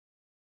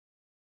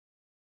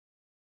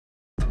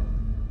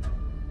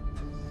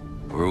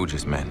We're all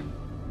just men.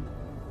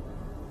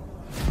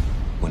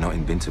 We're not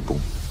invincible.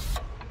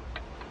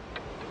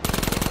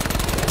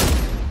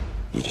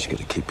 You just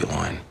gotta keep your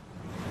line.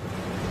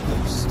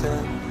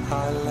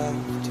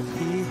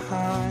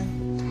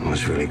 It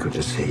was really good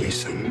to see you,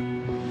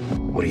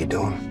 son. What are you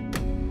doing?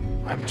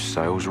 I'm a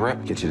sales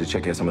rep. Get you to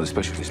check out some of the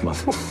specials this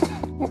month.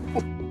 What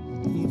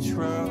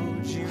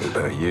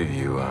about you?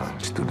 You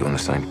still doing the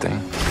same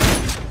thing?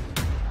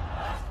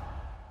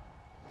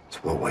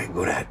 It's what we're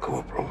good at,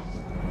 Corporal.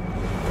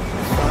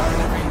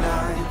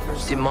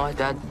 Did my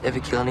dad ever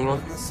kill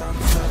anyone?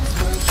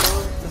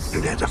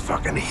 Your dad's a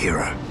fucking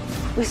hero.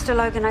 Mr.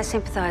 Logan, I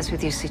sympathise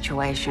with your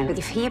situation, but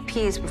if he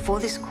appears before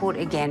this court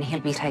again, he'll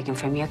be taken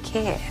from your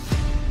care.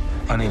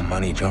 I need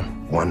money,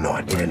 John. One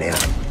night, in and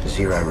out,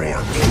 0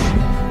 round.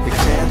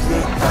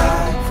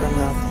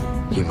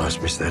 You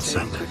must miss that,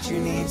 son.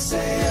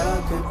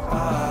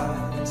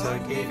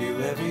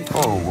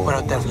 Oh, We're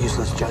not that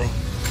useless, Johnny.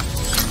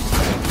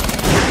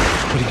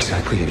 What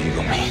exactly have you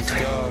got me into?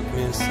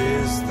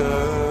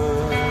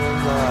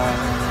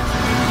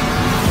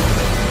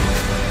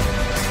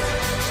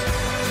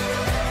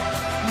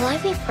 Will I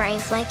be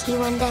brave like you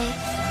one day?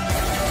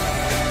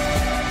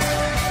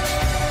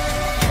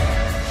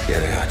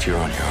 Get out, you're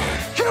on your own.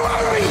 You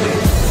are me!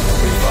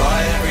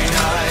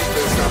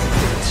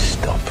 It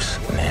stops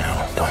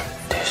now. Don't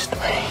test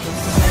me.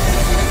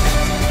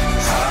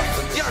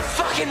 You don't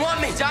fucking want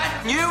me, Dad!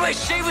 You wish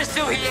she was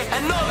still here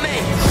and not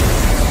me!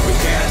 We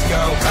can't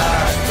go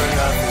back for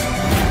nothing.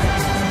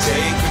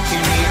 Take what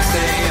you need,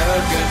 say a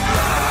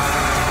goodbye.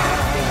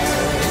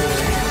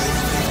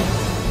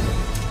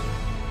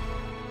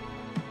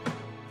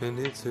 And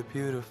it's a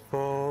beautiful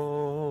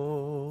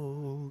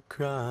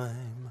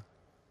crime.